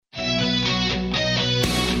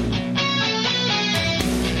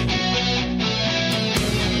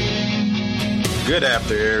Good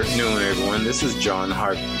afternoon, everyone. This is Jon,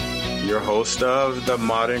 Harvey, your host of the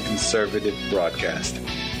Modern Conservative Broadcast.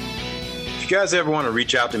 If you guys ever want to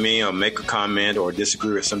reach out to me or make a comment or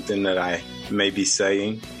disagree with something that I may be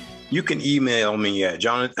saying, you can email me at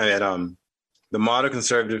the Modern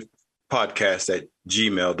Conservative Podcast at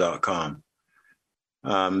gmail.com.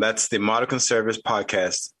 That's the Modern Conservative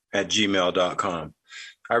Podcast at gmail.com.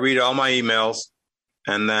 I read all my emails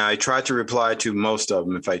and I try to reply to most of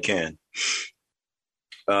them if I can.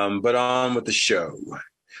 But on with the show.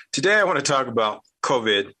 Today, I want to talk about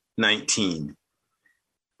COVID-19.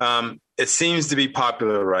 It seems to be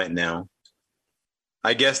popular right now.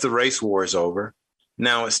 I guess the race war is over.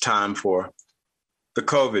 Now it's time for the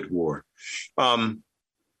COVID war. A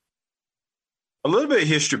little bit of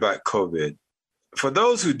history about COVID. For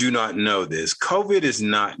those who do not know this, COVID is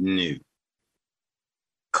not new.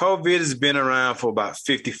 COVID has been around for about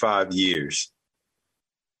 55 years.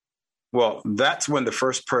 Well, that's when the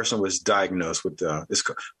first person was diagnosed with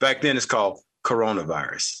back then it's called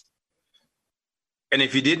coronavirus. And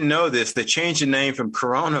if you didn't know this, they changed the name from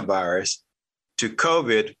coronavirus to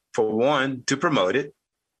COVID, for one, to promote it.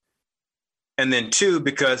 And then two,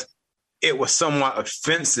 because it was somewhat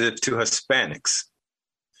offensive to Hispanics.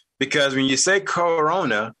 Because when you say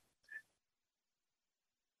corona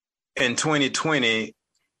in 2020,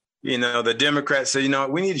 the Democrats say,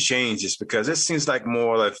 we need to change this because it seems like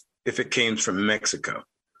more like if it came from Mexico.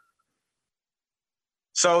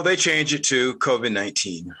 So they changed it to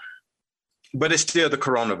COVID-19, but it's still the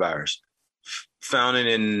coronavirus, founded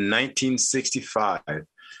in 1965.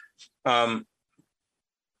 The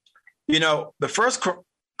first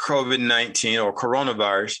COVID-19 or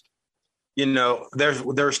coronavirus,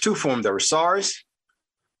 there's two forms. There was SARS,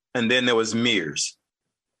 and then there was MERS.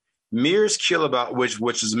 MERS kill about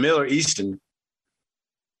which is Middle Eastern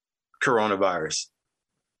coronavirus.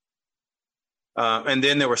 And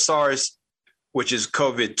then there was SARS, which is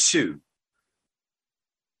COVID-2,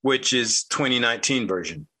 which is 2019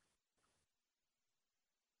 version.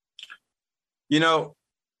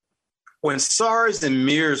 When SARS and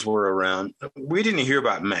MERS were around, we didn't hear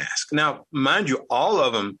about masks. Now, mind you, all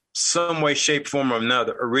of them, some way, shape, form, or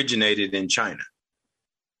another, originated in China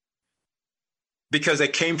because they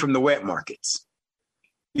came from the wet markets.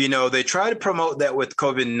 They tried to promote that with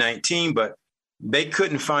COVID-19, but they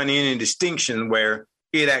couldn't find any distinction where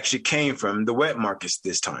it actually came from the wet markets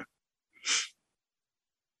this time.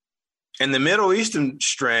 And the Middle Eastern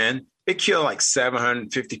strand, it killed like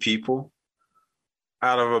 750 people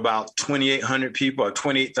out of about 2,800 people or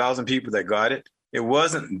 28,000 people that got it. It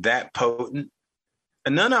wasn't that potent.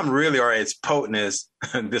 And none of them really are as potent as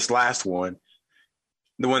this last one,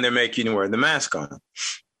 the one they're making you wear the mask on.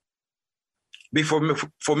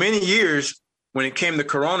 For many years, when it came to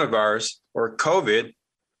coronavirus or COVID,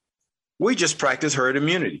 we just practiced herd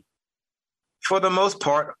immunity. For the most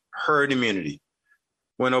part, herd immunity.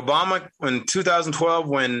 When 2012,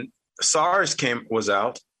 when SARS was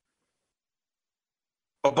out,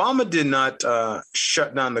 Obama did not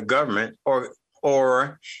shut down the government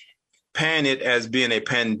or pan it as being a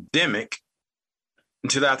pandemic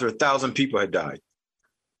until after 1,000 people had died.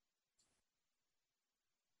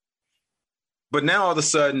 But now all of a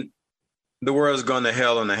sudden, the world's gone to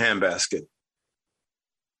hell in a handbasket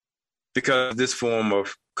because of this form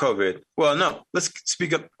of COVID. Well, no, let's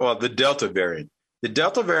speak up the Delta variant. The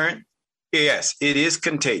Delta variant, yes, it is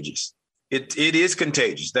contagious. It is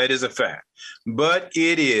contagious. That is a fact. But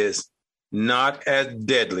it is not as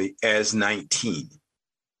deadly as 19.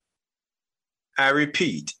 I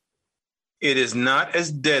repeat, it is not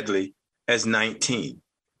as deadly as 19.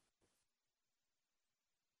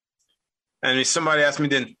 And if somebody asked me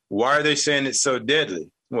then, why are they saying it's so deadly?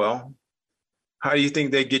 Well, how do you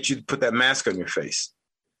think they get you to put that mask on your face?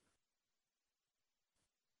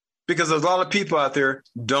 Because a lot of people out there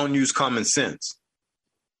don't use common sense.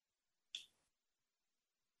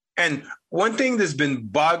 And one thing that's been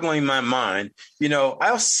boggling my mind,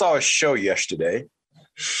 I saw a show yesterday,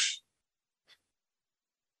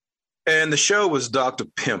 and the show was Dr.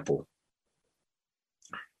 Pimple.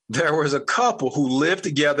 There was a couple who lived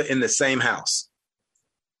together in the same house.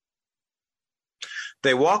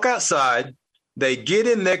 They walk outside, they get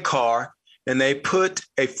in their car, and they put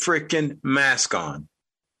a freaking mask on.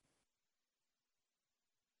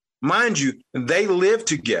 Mind you, they lived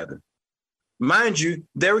together. Mind you,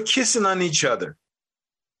 they were kissing on each other.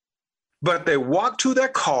 But they walked to their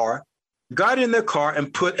car, got in their car,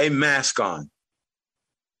 and put a mask on.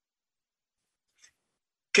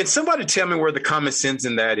 Can somebody tell me where the common sense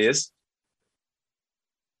in that is?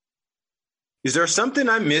 Is there something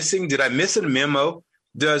I'm missing? Did I miss a memo?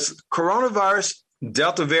 Does coronavirus,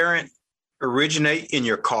 Delta variant, originate in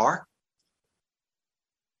your car?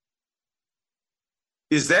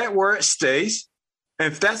 Is that where it stays?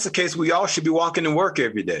 And if that's the case, we all should be walking to work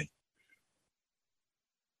every day.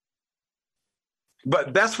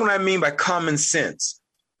 But that's what I mean by common sense.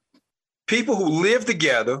 People who live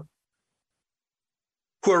together,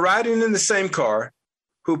 who are riding in the same car,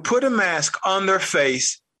 who put a mask on their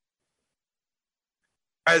face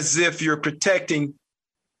as if you're protecting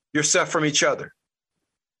yourself from each other.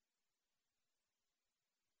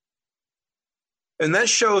 And that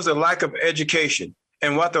shows a lack of education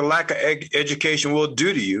and what the lack of education will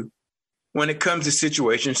do to you when it comes to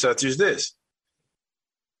situations such as this.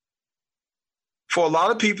 For a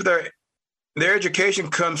lot of people, their education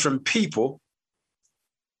comes from people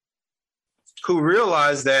who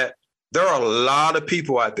realize that there are a lot of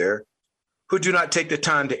people out there who do not take the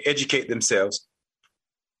time to educate themselves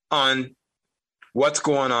on what's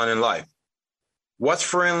going on in life, what's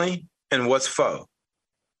friendly and what's foe.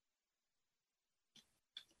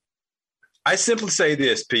 I simply say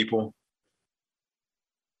this, people.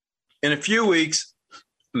 In a few weeks,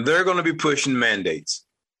 they're going to be pushing mandates.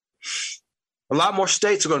 A lot more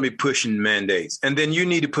states are going to be pushing mandates, and then you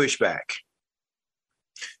need to push back.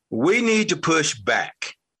 We need to push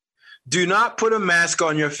back. Do not put a mask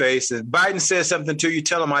on your face. If Biden says something to you,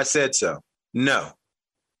 tell him I said so. No.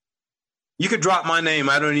 You could drop my name.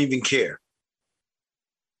 I don't even care.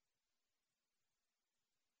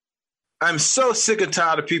 I'm so sick and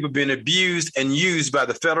tired of people being abused and used by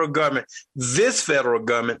the federal government, this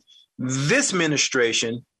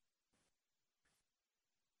administration,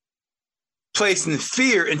 placing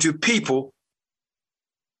fear into people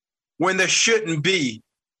when there shouldn't be.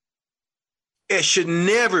 It should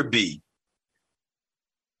never be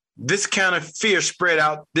this kind of fear spread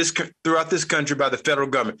out throughout this country by the federal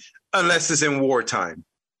government, unless it's in wartime.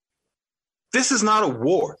 This is not a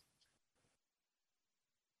war.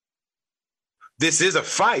 This is a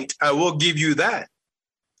fight. I will give you that.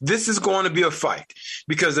 This is going to be a fight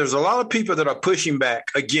because there's a lot of people that are pushing back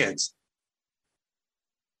against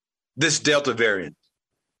this Delta variant.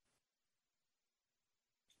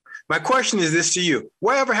 My question is this to you.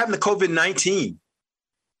 Whatever happened to COVID-19?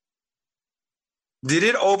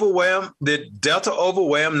 Did Delta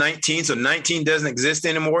overwhelm 19 so 19 doesn't exist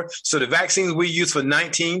anymore? So the vaccines we use for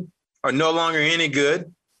 19 are no longer any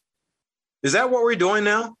good? Is that what we're doing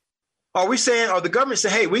now? Are the government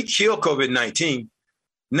saying, hey, we killed COVID-19.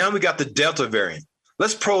 Now we got the Delta variant.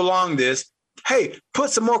 Let's prolong this. Hey, put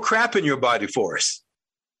some more crap in your body for us.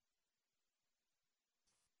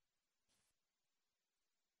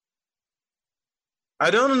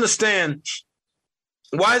 I don't understand.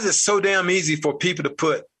 Why is it so damn easy for people to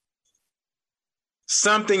put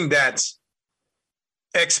something that's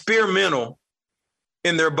experimental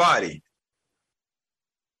in their body?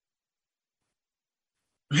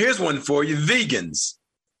 Here's one for you, vegans.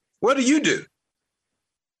 What do?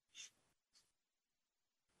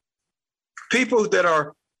 People that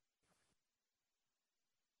are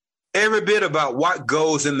every bit about what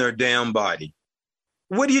goes in their damn body.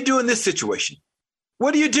 What do you do in this situation?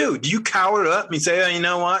 What do? Do you cower up and say, oh, you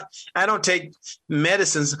know what? I don't take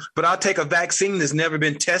medicines, but I'll take a vaccine that's never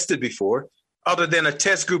been tested before, other than a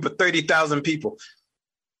test group of 30,000 people?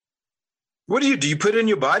 What do? Do you put it in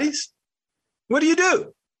your bodies? What do you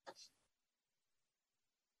do?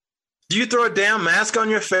 Do you throw a damn mask on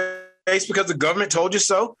your face because the government told you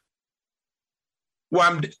so?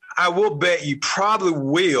 Well, I will bet you probably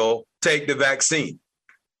will take the vaccine.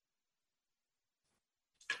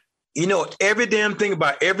 You know, every damn thing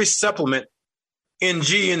about every supplement in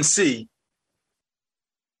GNC,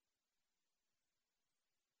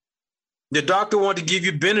 the doctor wants to give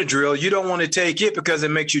you Benadryl. You don't want to take it because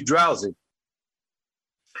it makes you drowsy.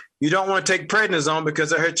 You don't want to take prednisone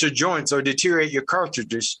because it hurts your joints or deteriorate your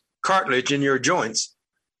cartilage in your joints.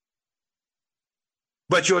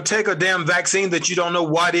 But you'll take a damn vaccine that you don't know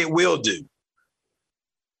what it will do.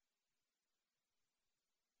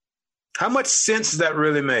 How much sense does that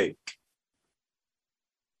really make?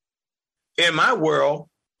 In my world,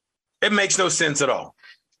 it makes no sense at all.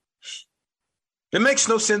 It makes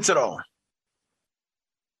no sense at all.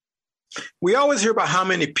 We always hear about how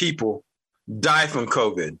many people die from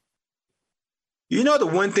COVID. You know the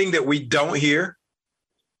one thing that we don't hear?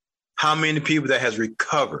 How many people that has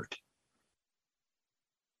recovered.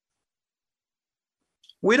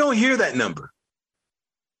 We don't hear that number.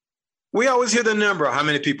 We always hear the number of how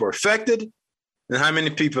many people are affected and how many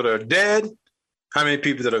people are dead, how many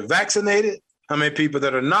people that are vaccinated, how many people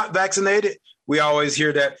that are not vaccinated. We always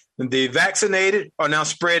hear that the vaccinated are now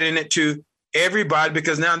spreading it to everybody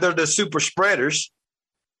because now they're the super spreaders.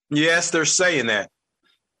 Yes, they're saying that.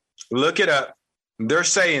 Look it up. They're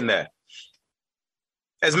saying that.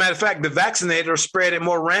 As a matter of fact, the vaccinated are spreading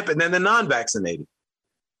more rampant than the non-vaccinated.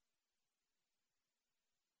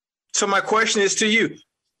 So my question is to you,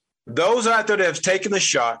 those out there that have taken the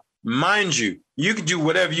shot, mind you, you can do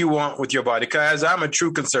whatever you want with your body because I'm a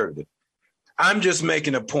true conservative. I'm just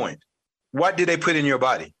making a point. What did they put in your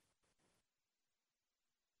body?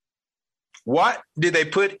 What did they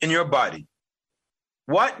put in your body?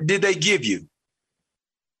 What did they give you?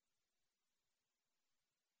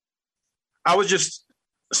 I was just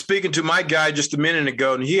speaking to my guy just a minute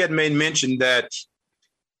ago, and he had made mention that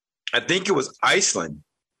I think it was Iceland,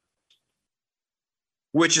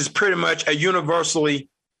 which is pretty much a universally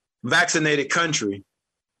vaccinated country,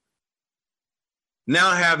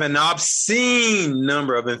 now have an obscene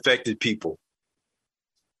number of infected people.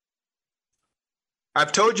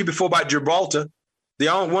 I've told you before about Gibraltar,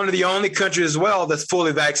 one of the only countries as well that's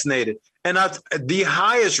fully vaccinated, and the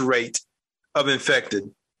highest rate of infected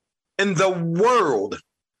in the world.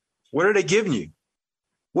 What are they giving you?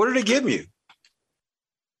 What are they giving you?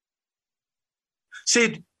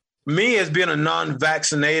 See, me as being a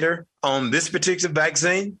non-vaccinator on this particular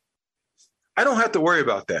vaccine, I don't have to worry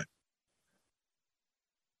about that.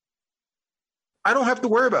 I don't have to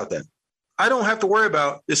worry about that. I don't have to worry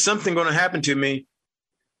about is something going to happen to me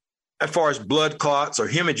as far as blood clots or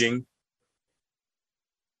hemorrhaging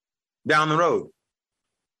down the road.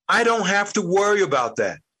 I don't have to worry about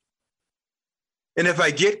that. And if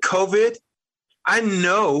I get COVID, I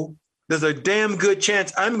know there's a damn good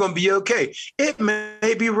chance I'm going to be okay. It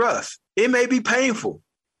may be rough. It may be painful.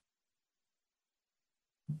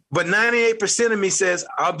 But 98% of me says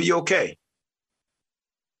I'll be okay.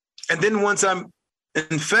 And then once I'm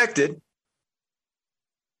infected,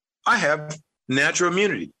 I have natural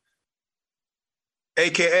immunity,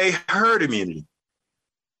 AKA herd immunity.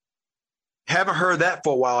 Haven't heard that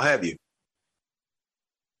for a while, have you?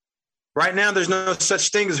 Right now, there's no such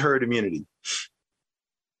thing as herd immunity.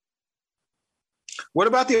 What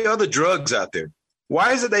about the other drugs out there?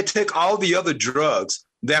 Why is it they take all the other drugs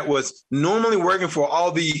that was normally working for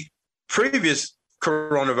all the previous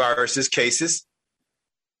coronaviruses cases?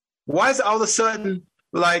 Why is it all of a sudden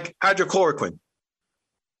like hydrochloroquine?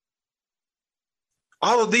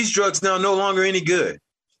 All of these drugs now no longer any good.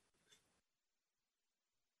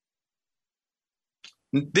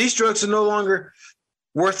 These drugs are no longer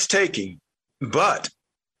worth taking, but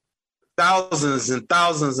thousands and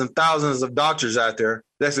thousands and thousands of doctors out there,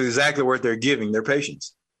 that's exactly what they're giving their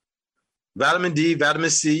patients. Vitamin D, vitamin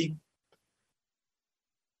C,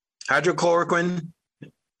 hydrochloroquine,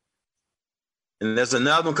 and there's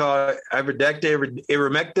another one called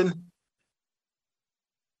ivermectin.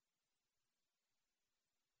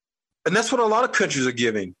 And that's what a lot of countries are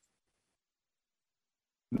giving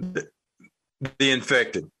the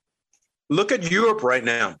infected. Look at Europe right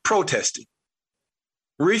now, protesting,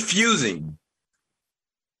 refusing.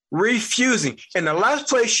 And the last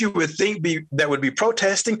place you would think that would be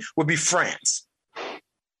protesting would be France.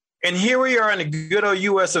 And here we are in the good old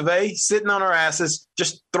US of A, sitting on our asses,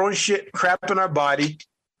 just throwing crap in our body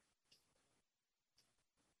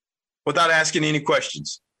without asking any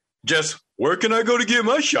questions. Just, where can I go to get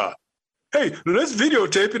my shot? Hey, let's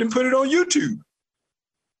videotape it and put it on YouTube.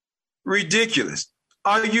 Ridiculous.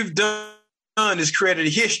 All you've done is created a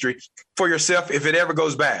history for yourself if it ever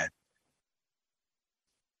goes bad.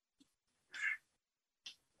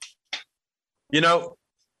 You know,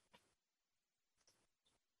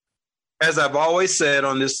 as I've always said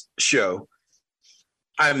on this show,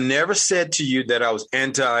 I've never said to you that I was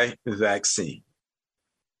anti-vaccine.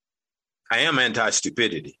 I am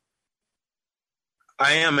anti-stupidity.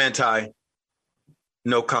 I am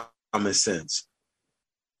anti-no common sense.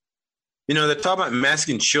 You know, they're talking about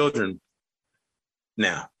masking children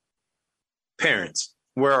now. Parents,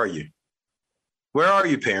 where are you? Where are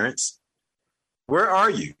you, parents? Where are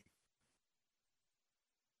you?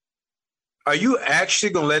 Are you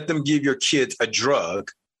actually going to let them give your kids a drug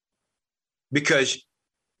because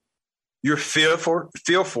you're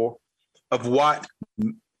fearful of what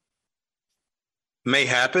may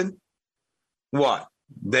happen? What?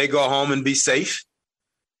 They go home and be safe?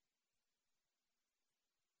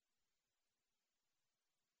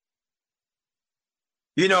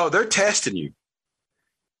 You know, they're testing you.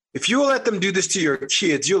 If you let them do this to your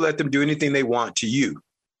kids, you'll let them do anything they want to you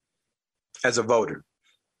as a voter.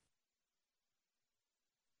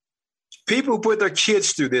 People who put their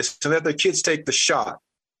kids through this to let their kids take the shot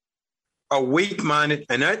are weak-minded,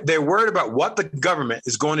 and they're worried about what the government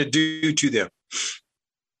is going to do to them.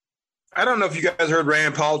 I don't know if you guys heard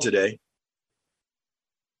Rand Paul today.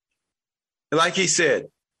 Like he said,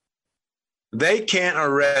 They can't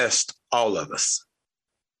arrest all of us.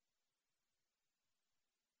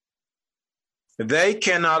 They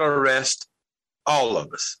cannot arrest all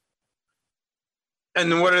of us.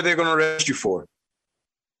 And then what are they going to arrest you for?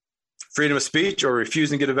 Freedom of speech or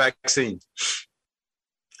refusing to get a vaccine?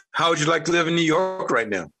 How would you like to live in New York right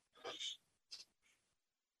now?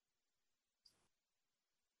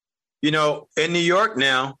 You know, in New York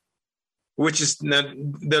now, which is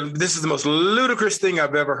this is the most ludicrous thing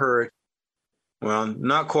I've ever heard. Well,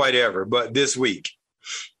 not quite ever, but this week.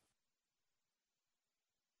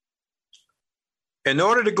 In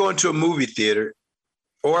order to go into a movie theater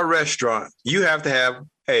or a restaurant, you have to have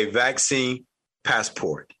a vaccine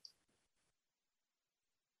passport.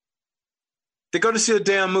 To go to see a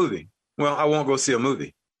damn movie. Well, I won't go see a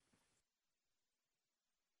movie.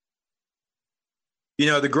 You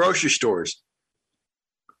know, the grocery stores,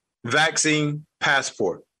 vaccine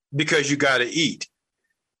passport, because you got to eat.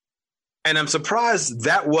 And I'm surprised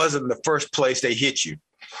that wasn't the first place they hit you,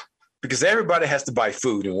 because everybody has to buy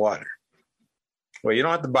food and water. Well, you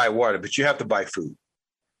don't have to buy water, but you have to buy food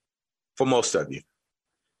for most of you.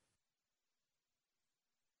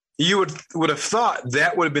 You would have thought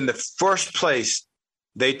that would have been the first place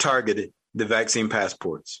they targeted the vaccine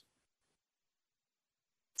passports.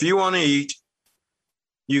 If you want to eat,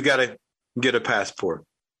 you got to get a passport.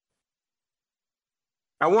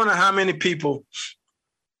 I wonder how many people,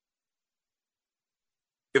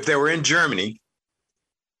 if they were in Germany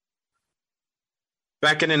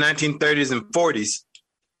back in the 1930s and 40s,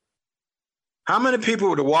 how many people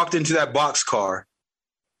would have walked into that boxcar,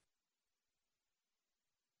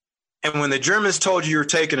 and when the Germans told you were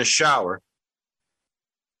taking a shower,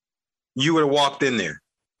 you would have walked in there?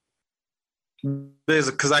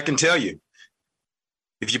 Because I can tell you,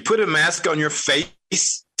 if you put a mask on your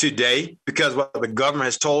face today because what the government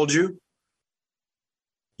has told you,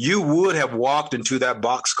 you would have walked into that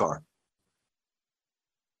boxcar.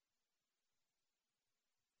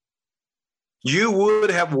 You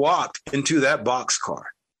would have walked into that boxcar.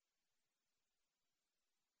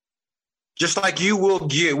 Just like you will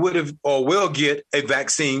get a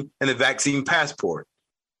vaccine and a vaccine passport.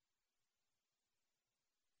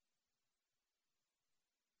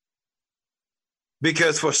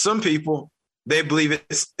 Because for some people, they believe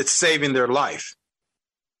it's saving their life.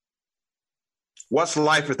 What's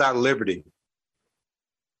life without liberty?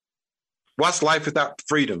 What's life without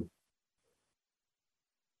freedom?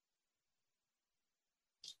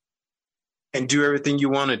 And do everything you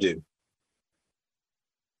want to do.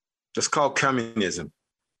 That's called communism.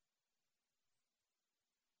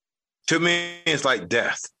 To me, it's like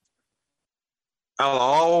death. I'll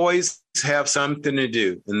always have something to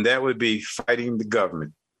do, and that would be fighting the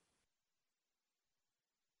government.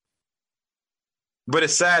 But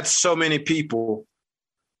it's sad so many people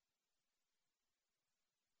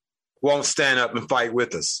won't stand up and fight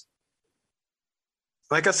with us.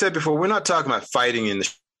 Like I said before, we're not talking about fighting in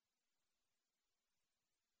the...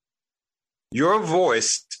 Your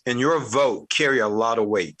voice and your vote carry a lot of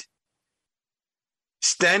weight.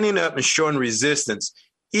 Standing up and showing resistance,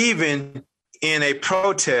 even in a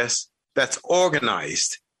protest that's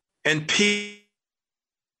organized and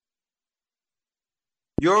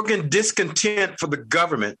your discontent for the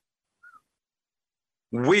government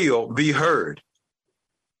will be heard.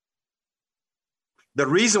 The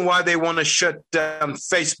reason why they want to shut down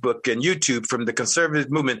Facebook and YouTube from the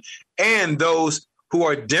conservative movement and those who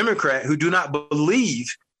are Democrat who do not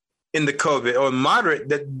believe in the COVID, or moderate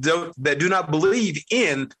that do not believe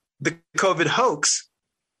in the COVID hoax,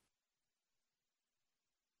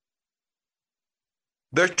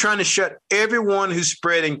 they're trying to shut everyone who's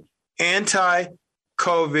spreading anti-COVID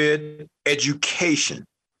education.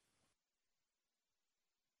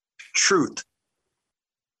 Truth.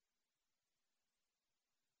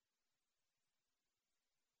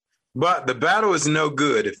 But the battle is no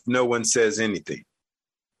good if no one says anything.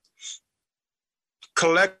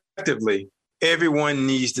 Collectively, everyone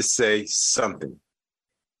needs to say something.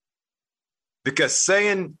 Because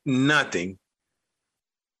saying nothing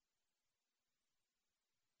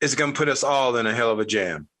is going to put us all in a hell of a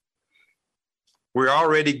jam. We're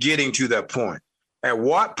already getting to that point. At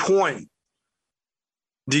what point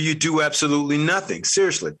do you do absolutely nothing?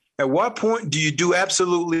 Seriously, at what point do you do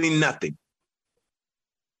absolutely nothing?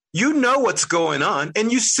 You know what's going on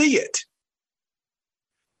and you see it.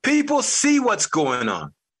 People see what's going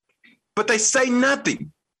on, but they say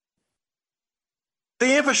nothing.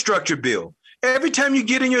 The infrastructure bill. Every time you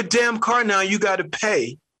get in your damn car now, you got to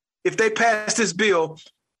pay. If they pass this bill,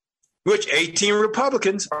 which 18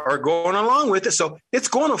 Republicans are going along with it, so it's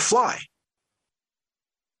going to fly.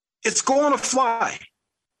 It's going to fly.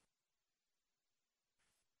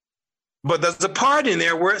 But there's a part in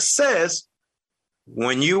there where it says,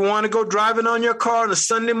 when you want to go driving on your car on a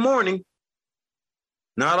Sunday morning,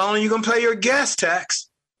 not only are you going to pay your gas tax,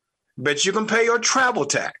 but you can pay your travel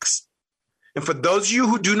tax. And for those of you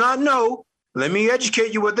who do not know, let me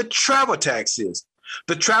educate you what the travel tax is.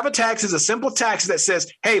 The travel tax is a simple tax that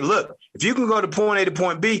says, hey, look, if you can go to point A to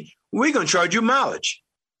point B, we're going to charge you mileage.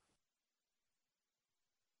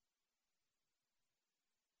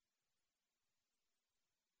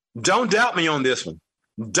 Don't doubt me on this one.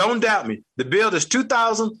 Don't doubt me. The bill is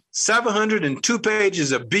 2,702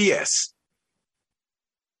 pages of BS.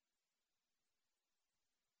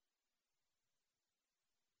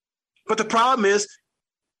 But the problem is,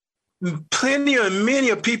 many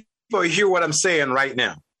of people hear what I'm saying right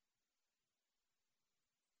now.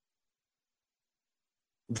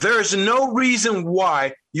 There's no reason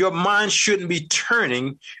why your mind shouldn't be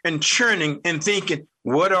turning and churning and thinking,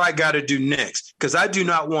 what do I got to do next? Because I do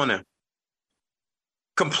not want to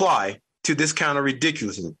comply to this kind of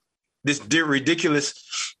ridiculousness, this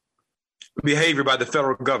ridiculous behavior by the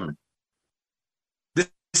federal government. This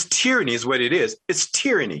tyranny is what it is. It's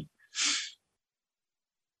tyranny.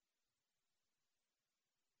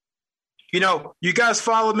 You know, you guys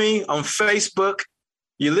follow me on Facebook.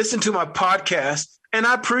 You listen to my podcast, and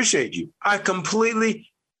I appreciate you. I completely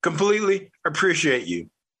appreciate you.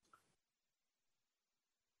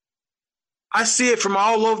 I see it from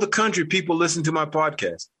all over the country. People listen to my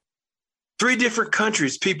podcast. 3 different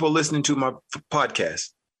countries, people listening to my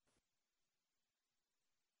podcast.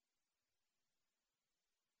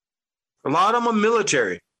 A lot of them are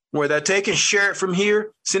military, where they take and share it from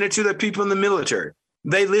here, send it to the people in the military.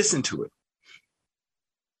 They listen to it.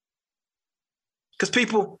 Because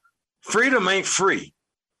people, freedom ain't free.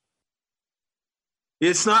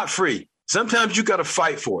 It's not free. Sometimes you got to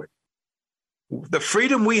fight for it. The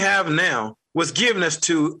freedom we have now was given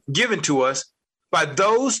to us by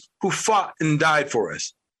those who fought and died for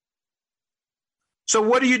us. So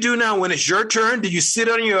what do you do now when it's your turn? Do you sit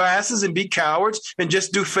on your asses and be cowards and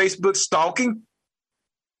just do Facebook stalking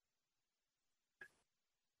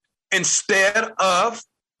instead of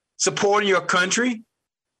supporting your country?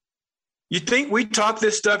 You think we talk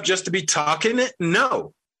this stuff just to be talking it?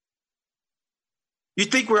 No. You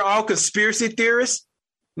think we're all conspiracy theorists?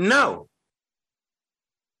 No.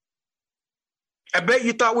 I bet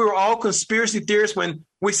you thought we were all conspiracy theorists when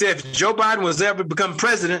we said if Joe Biden was ever become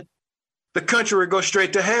president, the country would go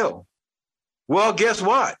straight to hell. Well, guess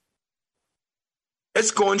what?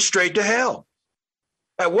 It's going straight to hell.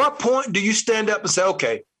 At what point do you stand up and say,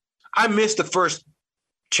 okay, I missed the first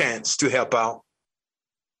chance to help out.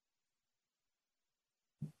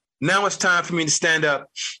 Now it's time for me to stand up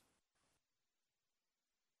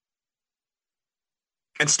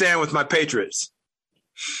and stand with my patriots.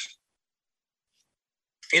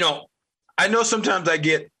 You know, I know sometimes I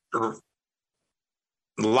get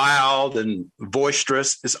loud and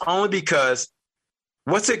boisterous. It's only because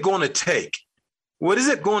what's it going to take? What is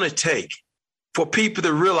it going to take for people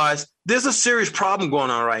to realize there's a serious problem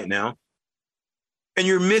going on right now and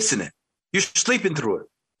you're missing it? You're sleeping through it.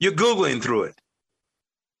 You're Googling through it.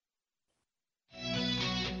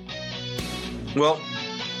 Well,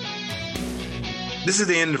 this is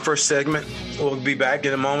the end of the first segment. We'll be back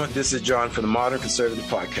in a moment. This is John for the Modern Conservative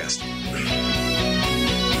Podcast.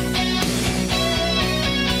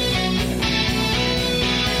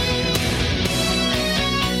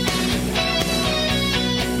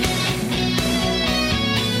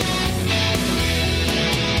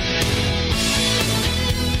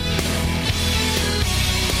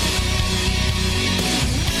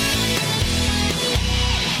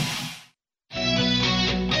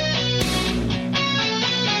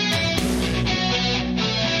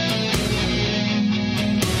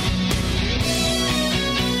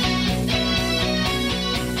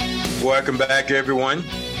 Welcome back, everyone.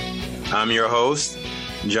 I'm your host,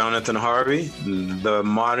 Jonathan Harvey. The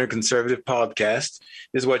Modern Conservative Podcast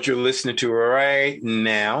is what you're listening to right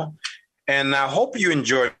now. And I hope you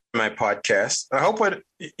enjoy my podcast. I hope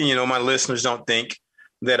my listeners don't think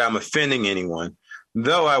that I'm offending anyone.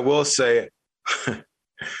 Though I will say,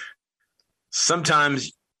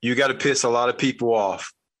 sometimes you got to piss a lot of people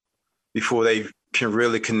off before they can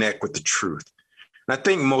really connect with the truth. And I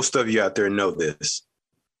think most of you out there know this.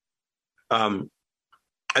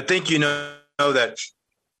 I think you know that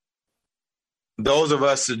those of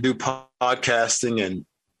us that do podcasting and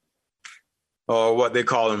or what they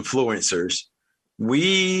call influencers,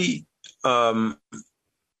 we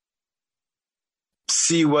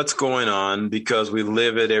see what's going on because we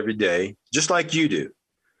live it every day, just like you do.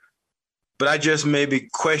 But I just maybe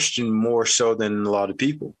question more so than a lot of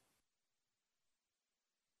people.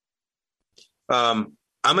 I'm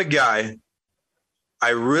a guy, I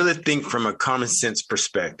really think from a common sense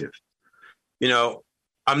perspective. You know,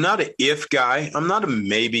 I'm not an if guy. I'm not a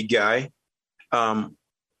maybe guy. I'm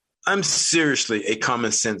seriously a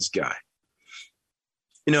common sense guy.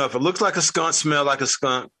 You know, if it looks like a skunk, smell like a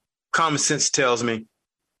skunk, common sense tells me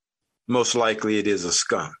most likely it is a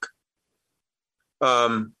skunk.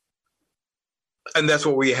 And that's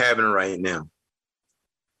what we're having right now.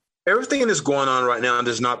 Everything that's going on right now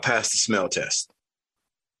does not pass the smell test.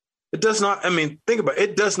 It does not, think about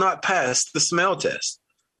it. It does not pass the smell test.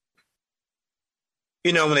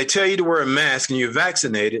 You know, when they tell you to wear a mask and you're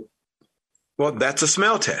vaccinated, well, that's a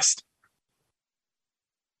smell test.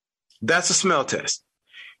 That's a smell test.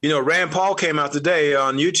 You know, Rand Paul came out today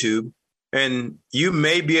on YouTube, and you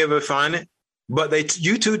may be able to find it, but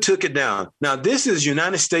YouTube took it down. Now, this is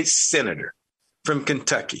United States Senator from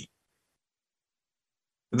Kentucky.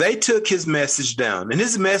 They took his message down, and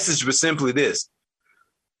his message was simply this: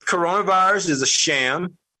 coronavirus is a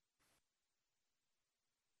sham.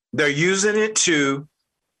 They're using it to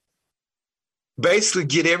basically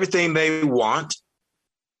get everything they want.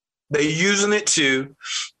 They're using it to,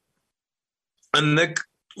 and they're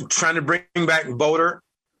trying to bring back voter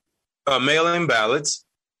mail-in ballots,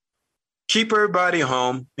 keep everybody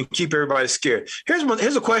home, and keep everybody scared.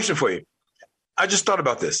 Here's a question for you. I just thought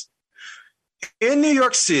about this. In New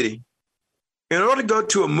York City, in order to go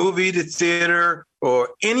to a movie, the theater, or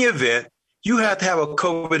any event, you have to have a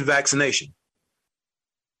COVID vaccination,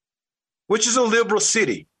 which is a liberal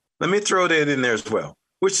city. Let me throw that in there as well,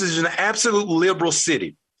 which is an absolute liberal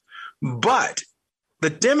city. But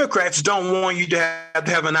the Democrats don't want you to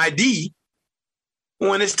have an ID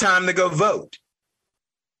when it's time to go vote.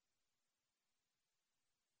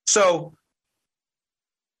 So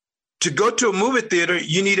to go to a movie theater,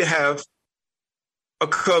 you need to have a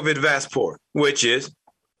COVID passport, which is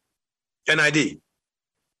an ID.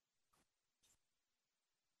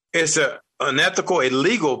 It's an unethical,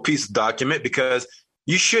 illegal piece of document because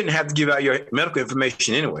you shouldn't have to give out your medical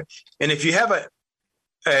information anyway. And if you have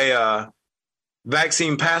a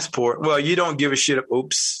vaccine passport, well, you don't give a shit,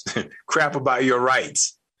 crap about your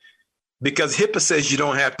rights, because HIPAA says you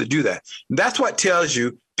don't have to do that. That's what tells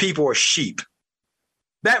you people are sheep.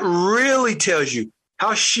 That really tells you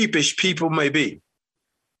how sheepish people may be.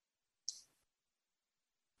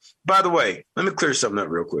 By the way, let me clear something up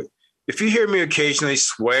real quick. If you hear me occasionally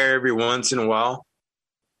swear every once in a while,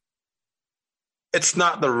 it's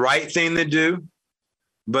not the right thing to do,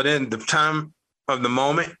 but in the time of the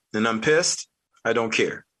moment, and I'm pissed, I don't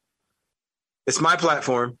care. It's my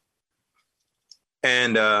platform,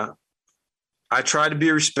 and I try to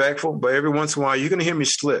be respectful, but every once in a while, you're going to hear me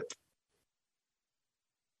slip.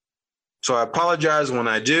 So I apologize when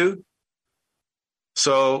I do,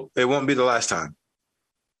 so it won't be the last time.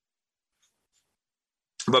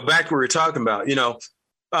 But back to what we were talking about,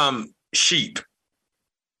 sheep.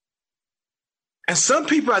 And some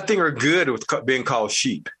people, I think, are good with being called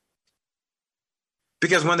sheep.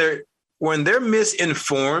 Because when they're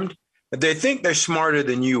misinformed, they think they're smarter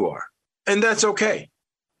than you are. And that's okay.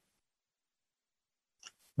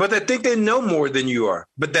 But they think they know more than you are.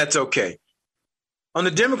 But that's okay. On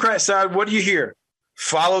the Democrat side, what do you hear?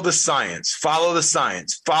 Follow the science, follow the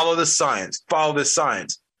science, follow the science, follow the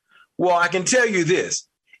science. Well, I can tell you this.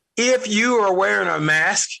 If you are wearing a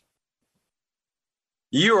mask,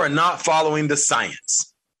 you are not following the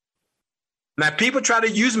science. Now, people try to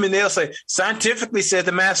use me and they'll say, scientifically said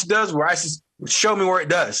the mask does work. I said, show me where it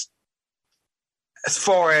does. As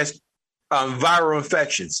far as viral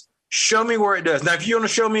infections, show me where it does. Now, if you want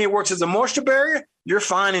to show me it works as a moisture barrier, you're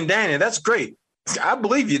fine and dandy. That's great. I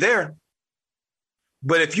believe you there.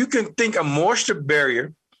 But if you can think a moisture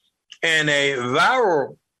barrier and a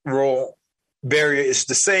viral barrier is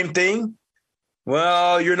the same thing,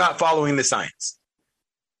 well, you're not following the science.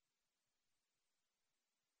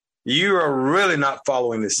 You are really not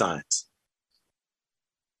following the science.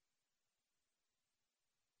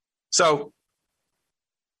 So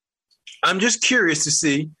I'm just curious to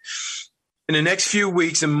see in the next few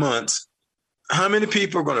weeks and months, how many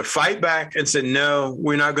people are going to fight back and say, no,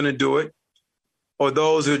 we're not going to do it? Or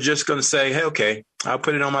those who are just going to say, hey, okay, I'll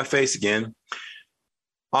put it on my face again.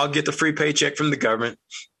 I'll get the free paycheck from the government.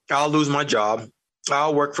 I'll lose my job.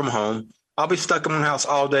 I'll work from home. I'll be stuck in my house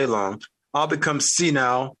all day long. I'll become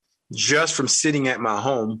senile just from sitting at my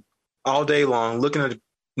home all day long, looking at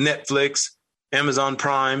Netflix, Amazon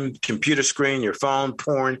Prime, computer screen, your phone,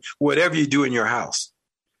 porn, whatever you do in your house.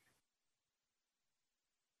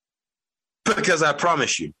 Because I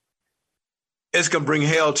promise you, it's going to bring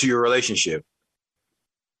hell to your relationship.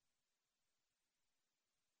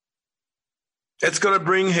 It's going to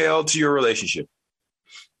bring hell to your relationship.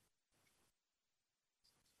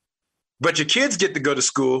 But your kids get to go to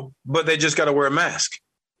school, but they just got to wear a mask.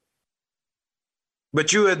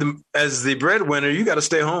 But you, as the breadwinner, you got to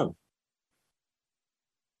stay home.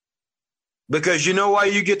 Because you know why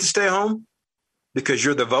you get to stay home? Because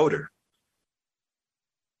you're the voter.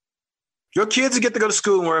 Your kids get to go to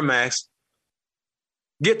school and wear a mask,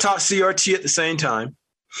 get taught CRT at the same time.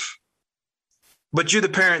 But you, the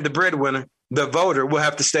parent, the breadwinner, the voter, will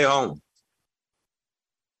have to stay home.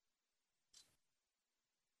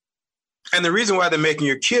 And the reason why they're making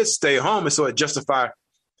your kids stay home is so it justifies.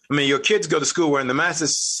 I mean, your kids go to school wearing the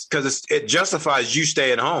mask because it justifies you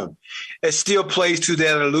staying home. It still plays to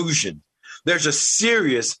that illusion. There's a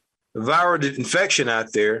serious viral infection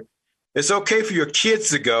out there. It's okay for your kids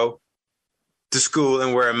to go to school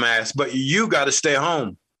and wear a mask, but you got to stay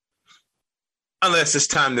home unless it's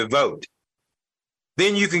time to vote.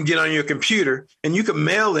 Then you can get on your computer and you can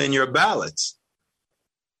mail in your ballots.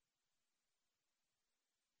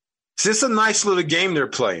 So it's a nice little game they're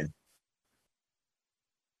playing.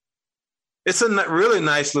 It's a really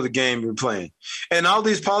nice little game you're playing. And all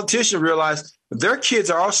these politicians realize their kids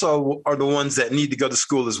are the ones that need to go to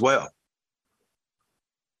school as well.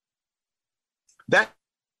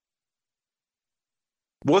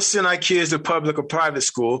 We'll send our kids to public or private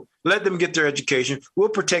school, let them get their education. We'll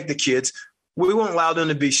protect the kids. We won't allow them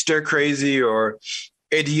to be stir crazy or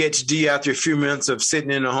ADHD after a few minutes of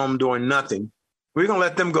sitting in a home doing nothing. We're going to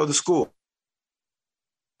let them go to school,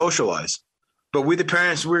 socialize. But we, the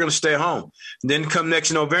parents, we're going to stay home. Then come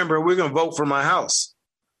next November, we're going to vote for my house.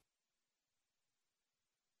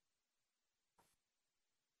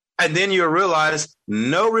 And then you'll realize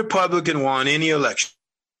no Republican won any election.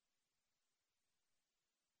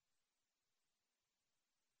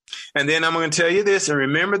 And then I'm going to tell you this, and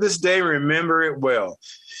remember this day, remember it well.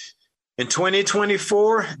 In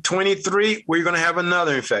 2024, 23, we're going to have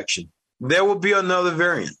another infection. There will be another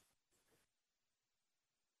variant.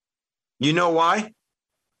 You know why?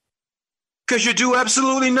 Because you do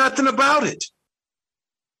absolutely nothing about it.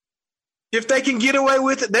 If they can get away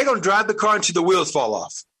with it, they're going to drive the car until the wheels fall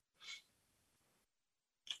off.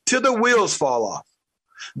 Till the wheels fall off.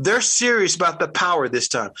 They're serious about the power this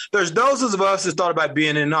time. There's those of us that thought about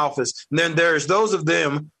being in office, and then there's those of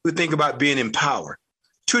them who think about being in power.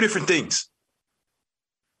 Two different things.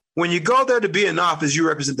 When you go there to be in office, you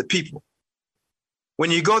represent the people.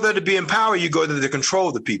 When you go there to be in power, you go there to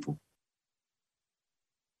control the people.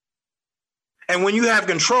 And when you have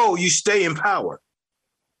control, you stay in power.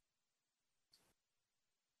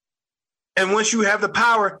 And once you have the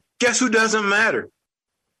power, guess who doesn't matter?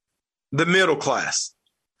 The middle class.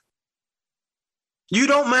 You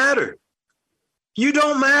don't matter. You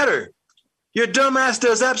don't matter. Your dumbass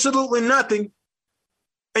does absolutely nothing.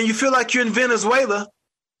 And you feel like you're in Venezuela.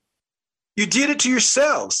 You did it to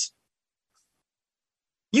yourselves.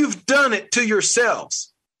 You've done it to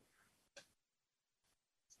yourselves.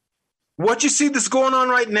 What you see that's going on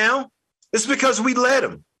right now is because we let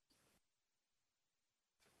them.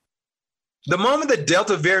 The moment the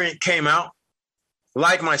Delta variant came out,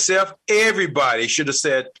 like myself, everybody should have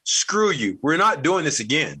said, screw you. We're not doing this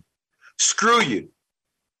again. Screw you.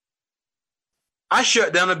 I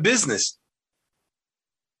shut down a business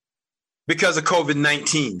because of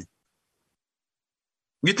COVID-19.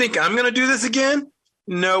 You think I'm going to do this again?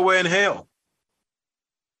 No way in hell.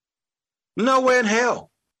 No way in hell.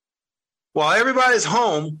 While everybody's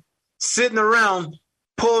home, sitting around,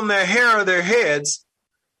 pulling their hair out of their heads,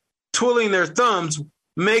 twiddling their thumbs,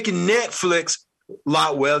 making Netflix a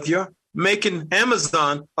lot wealthier, making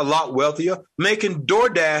Amazon a lot wealthier, making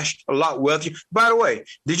DoorDash a lot wealthier. By the way,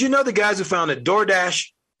 did you know the guys who founded DoorDash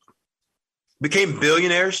became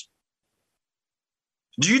billionaires?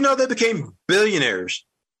 Do you know they became billionaires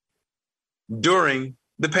during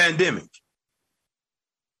the pandemic?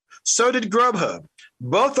 So did Grubhub.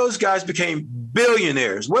 Both those guys became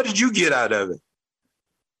billionaires. What did you get out of it?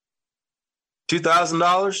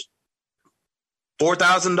 $2,000?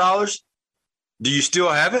 $4,000? Do you still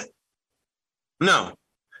have it? No.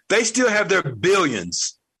 They still have their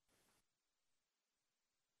billions.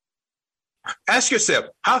 Ask yourself,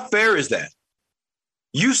 how fair is that?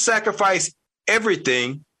 You sacrifice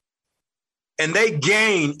everything and they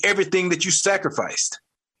gain everything that you sacrificed.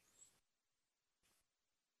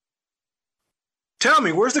 Tell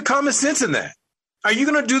me, where's the common sense in that? Are you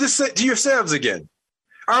going to do this to yourselves again?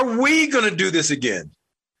 Are we going to do this again?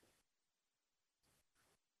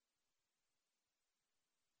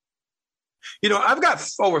 You know, I've got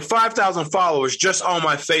over 5,000 followers just on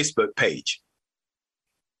my Facebook page.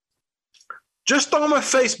 Just on my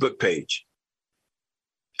Facebook page.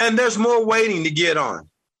 And there's more waiting to get on.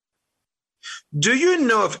 Do you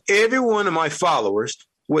know if every one of my followers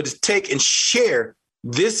would take and share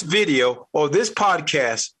this video or this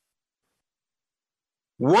podcast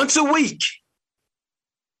once a week,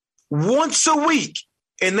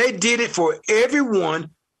 and they did it for everyone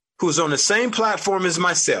who's on the same platform as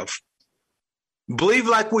myself, believe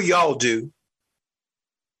like we all do,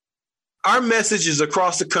 our messages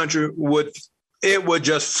across the country would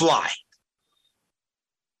just fly.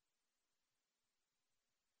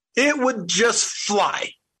 It would just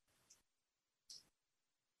fly.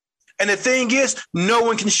 And the thing is, no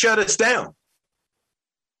one can shut us down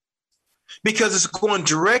because it's going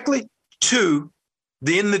directly to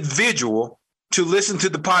the individual to listen to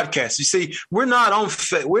the podcast. You see, we're not on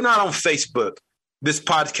Facebook. This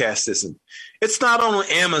podcast isn't. It's not on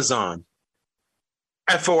Amazon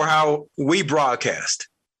for how we broadcast.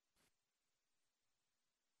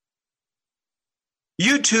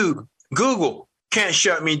 YouTube, Google can't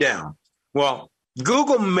shut me down. Well,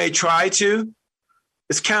 Google may try to.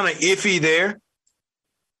 It's kind of iffy there.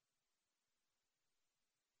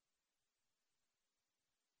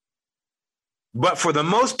 But for the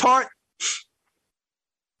most part,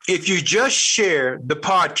 if you just share the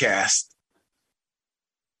podcast,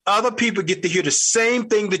 other people get to hear the same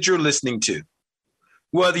thing that you're listening to.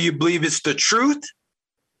 Whether you believe it's the truth,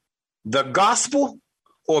 the gospel,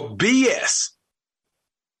 or BS,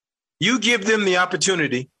 you give them the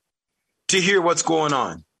opportunity to hear what's going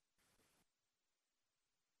on.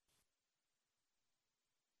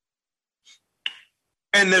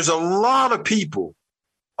 And there's a lot of people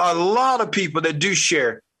that do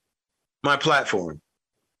share my platform.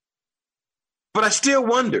 But I still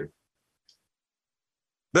wonder.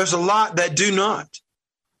 There's a lot that do not.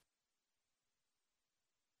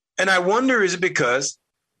 And I wonder, is it because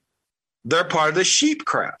they're part of the sheep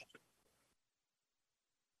crowd?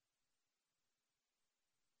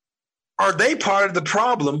 Are they part of the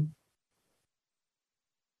problem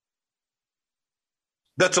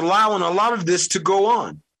that's allowing a lot of this to go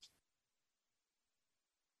on?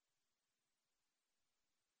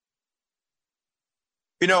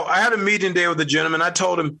 You know, I had a meeting today with a gentleman. I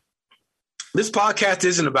told him, this podcast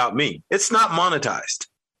isn't about me. It's not monetized.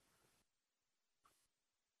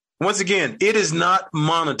 Once again, it is not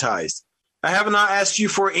monetized. I have not asked you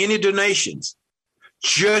for any donations.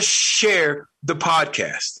 Just share the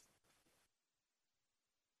podcast.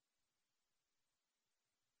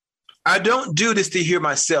 I don't do this to hear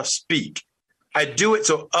myself speak. I do it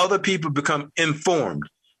so other people become informed.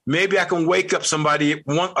 Maybe I can wake up somebody,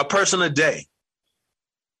 a person a day.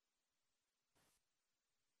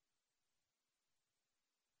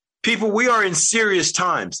 People, we are in serious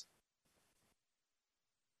times.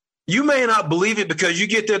 You may not believe it because you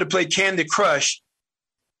get there to play Candy Crush,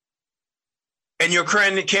 and your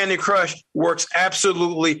Candy Crush works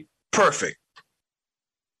absolutely perfect.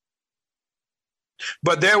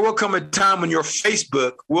 But there will come a time when your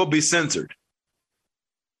Facebook will be censored.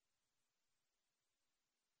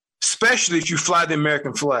 Especially if you fly the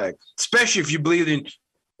American flag. Especially if you believe in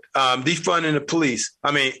defunding the police.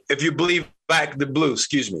 If you believe back the blue,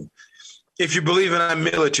 if you believe in our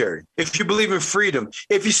military, if you believe in freedom,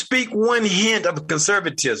 if you speak one hint of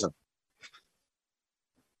conservatism,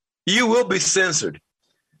 you will be censored.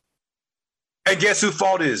 And guess whose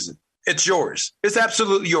fault is it? It's yours. It's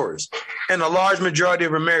absolutely yours. And a large majority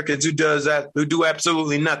of Americans who do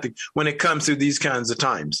absolutely nothing when it comes to these kinds of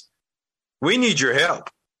times. We need your help.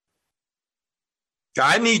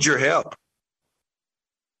 I need your help.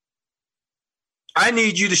 I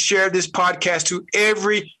need you to share this podcast to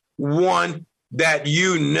everyone that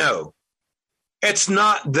you know. It's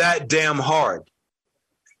not that damn hard.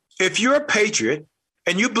 If you're a patriot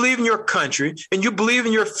and you believe in your country and you believe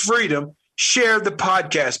in your freedom, share the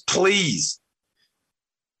podcast, please.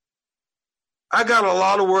 I got a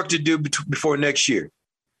lot of work to do before next year.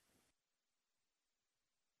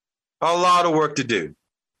 A lot of work to do.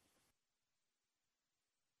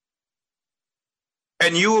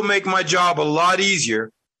 And you will make my job a lot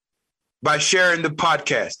easier by sharing the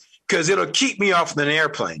podcast because it'll keep me off an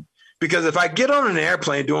airplane. Because if I get on an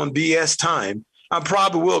airplane doing BS time, I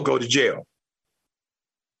probably will go to jail.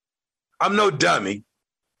 I'm no dummy.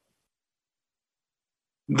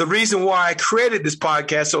 The reason why I created this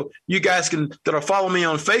podcast so you guys that are following me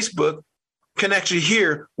on Facebook can actually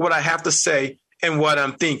hear what I have to say and what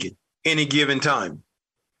I'm thinking any given time.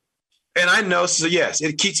 And I know, so yes,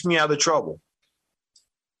 it keeps me out of trouble.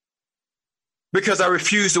 Because I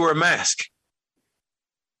refuse to wear a mask.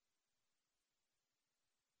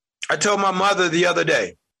 I told my mother the other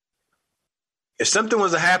day, if something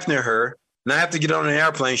was to happen to her and I have to get on an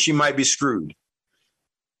airplane, she might be screwed.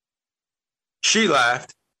 She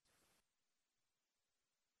laughed.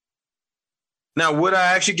 Now, would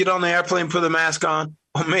I actually get on the airplane and put the mask on?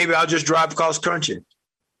 Or maybe I'll just drive across country.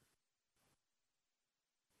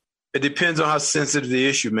 It depends on how sensitive the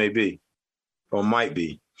issue may be or might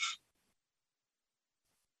be.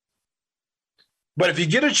 But if you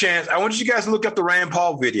get a chance, I want you guys to look up the Rand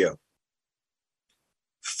Paul video.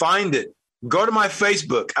 Find it. Go to my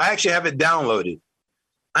Facebook. I actually have it downloaded.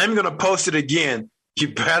 I'm going to post it again.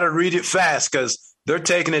 You better read it fast because they're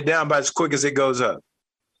taking it down by as quick as it goes up.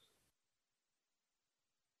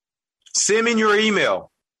 Send me your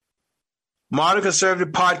email,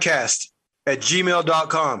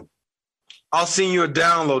 themodernconservativepodcast@gmail.com. I'll send you a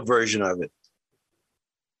download version of it.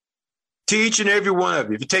 To each and every one of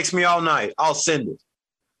you. If it takes me all night, I'll send it.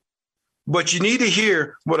 But you need to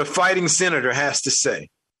hear what a fighting senator has to say.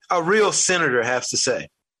 A real senator has to say.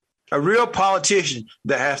 A real politician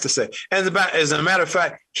that has to say. As a matter of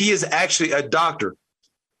fact, he is actually a doctor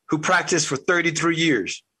who practiced for 33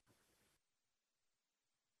 years.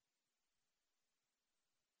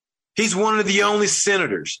 He's one of the only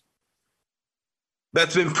senators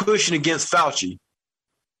that's been pushing against Fauci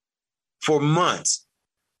for months.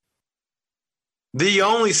 The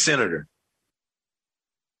only senator.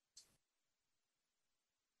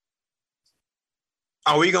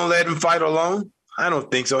 Are we going to let him fight alone? I don't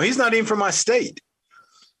think so. He's not even from my state.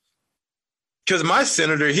 Because my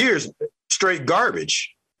senator here is straight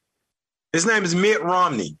garbage. His name is Mitt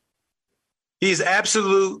Romney. He's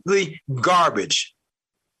absolutely garbage.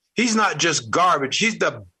 He's not just garbage. He's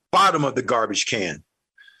the bottom of the garbage can.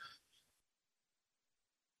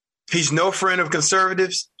 He's no friend of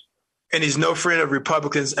conservatives, and he's no friend of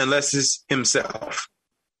Republicans unless it's himself.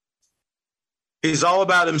 He's all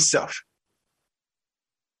about himself.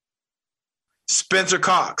 Spencer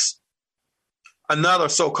Cox, another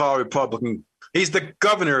so-called Republican. He's the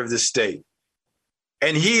governor of this state,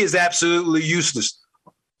 and he is absolutely useless.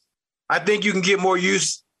 I think you can get more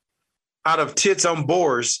use out of tits on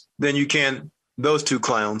boars than you can those two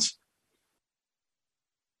clowns.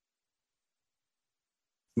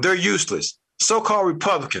 They're useless. So-called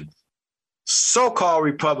Republicans. So-called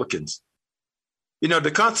Republicans. You know,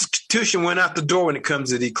 the Constitution went out the door when it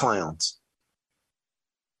comes to these clowns.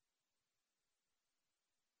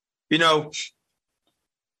 You know,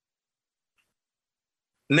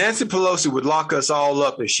 Nancy Pelosi would lock us all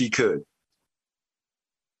up if she could.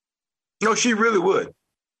 No, she really would.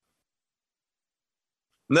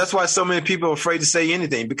 And that's why so many people are afraid to say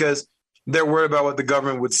anything, because they're worried about what the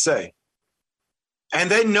government would say. And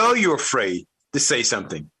they know you're afraid to say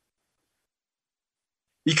something.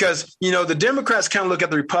 Because, you know, the Democrats kind of look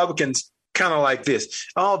at the Republicans kind of like this.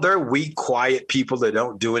 Oh, they're weak, quiet people that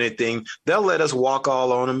don't do anything. They'll let us walk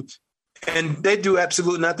all on them. And they do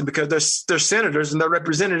absolutely nothing because their senators and their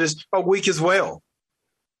representatives are weak as well.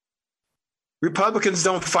 Republicans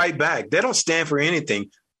don't fight back. They don't stand for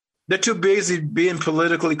anything. They're too busy being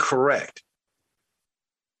politically correct.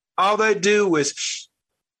 All they do is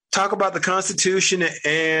talk about the Constitution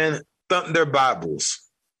and thump their Bibles.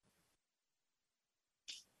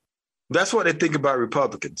 That's what they think about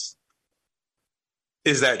Republicans.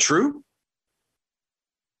 Is that true?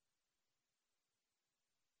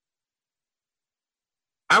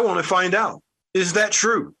 I want to find out. Is that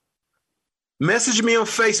true? Message me on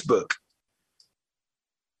Facebook.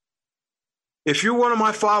 If you're one of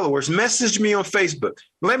my followers, message me on Facebook.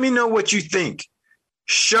 Let me know what you think.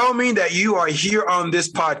 Show me that you are here on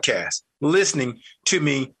this podcast, listening to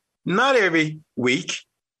me, not every week.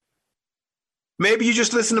 Maybe you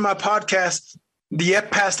just listen to my podcast, the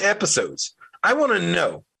past episodes. I want to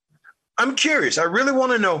know. I'm curious. I really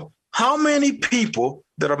want to know how many people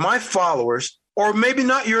that are my followers, or maybe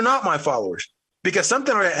not, you're not my followers, because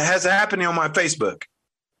something has happening on my Facebook.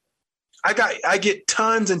 I get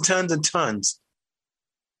tons and tons and tons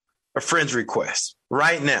of friends requests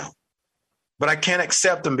right now, but I can't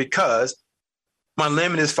accept them because my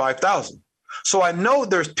limit is 5,000. So I know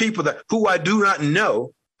there's people who I do not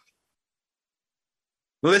know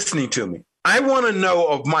listening to me. I want to know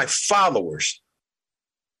of my followers.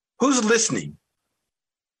 Who's listening?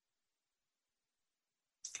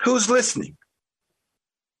 Who's listening?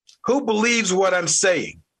 Who believes what I'm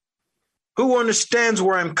saying? Who understands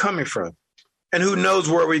where I'm coming from? And who knows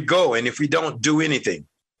where we go and if we don't do anything?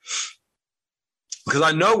 Because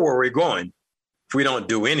I know where we're going if we don't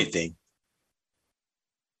do anything.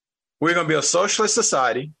 We're going to be a socialist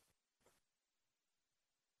society,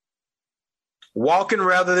 walking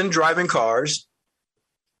rather than driving cars,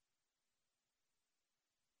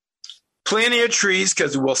 plenty of trees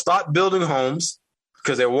because we'll stop building homes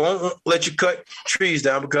because they won't let you cut trees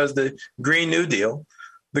down because of the Green New Deal.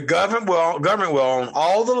 The government will own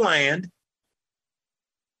all the land,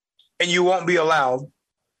 and you won't be allowed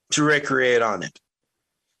to recreate on it.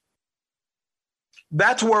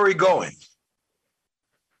 That's where we're going.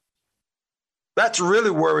 That's really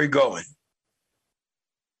where we're going.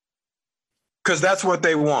 Because that's what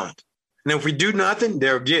they want. And if we do nothing,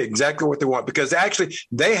 they'll get exactly what they want. Because actually,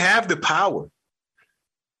 they have the power.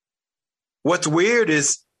 What's weird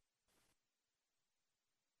is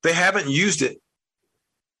they haven't used it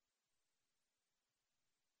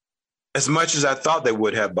as much as I thought they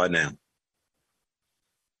would have by now.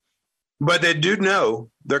 But they do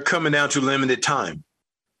know they're coming down to limited time.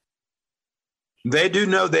 They do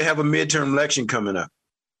know they have a midterm election coming up.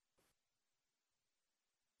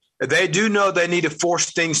 They do know they need to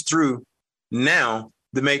force things through now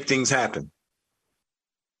to make things happen.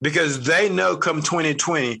 Because they know come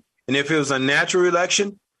 2020, and if it was a natural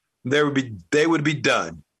election, they would be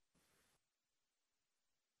done.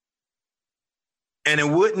 And it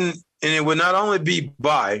would not only be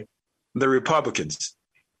by the Republicans,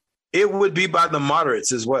 it would be by the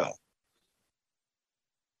moderates as well.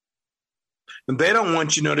 And they don't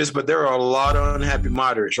want you to know this, but there are a lot of unhappy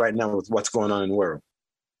moderates right now with what's going on in the world.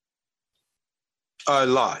 A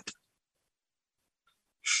lot.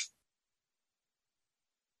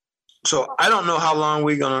 So I don't know how long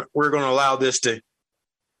we're gonna allow this to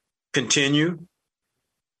continue.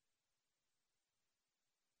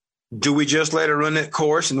 Do we just let it run that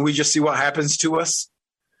course and we just see what happens to us?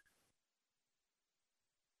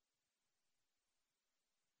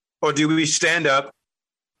 Or do we stand up,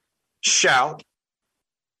 shout,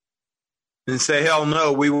 and say, hell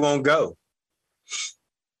no, we won't go?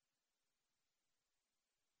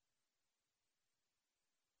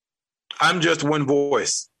 I'm just one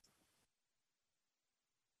voice,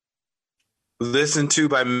 listened to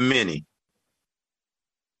by many.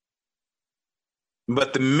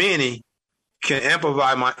 But the many can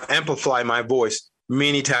amplify my voice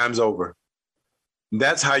many times over.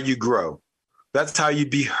 That's how you grow. That's how you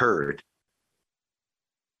be heard.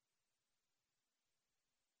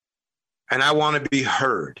 And I want to be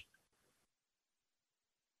heard.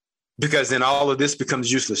 Because then all of this becomes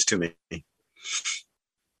useless to me.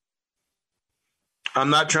 I'm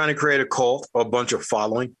not trying to create a cult or a bunch of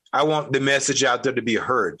following. I want the message out there to be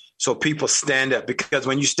heard. So people stand up. Because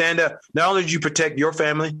when you stand up, not only do you protect your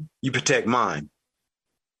family, you protect mine.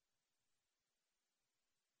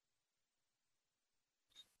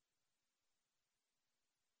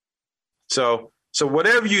 So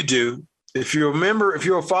whatever you do, if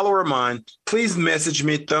you're a follower of mine, please message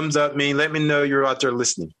me, thumbs up me, let me know you're out there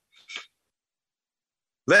listening.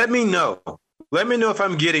 Let me know. Let me know if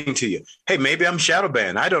I'm getting to you. Hey, maybe I'm shadow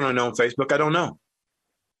banned. I don't know on Facebook. I don't know.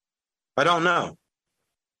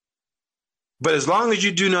 But as long as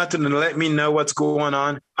you do nothing to let me know what's going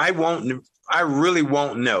on, I really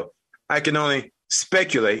won't know. I can only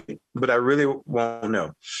speculate, but I really won't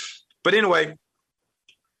know. But anyway,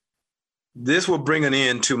 this will bring an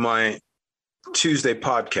end to my Tuesday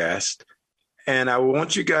podcast. And I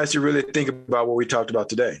want you guys to really think about what we talked about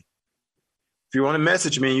today. If you want to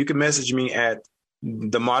message me, you can message me at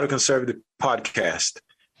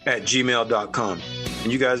themodernconservativepodcast@gmail.com.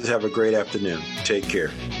 And you guys have a great afternoon. Take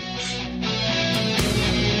care.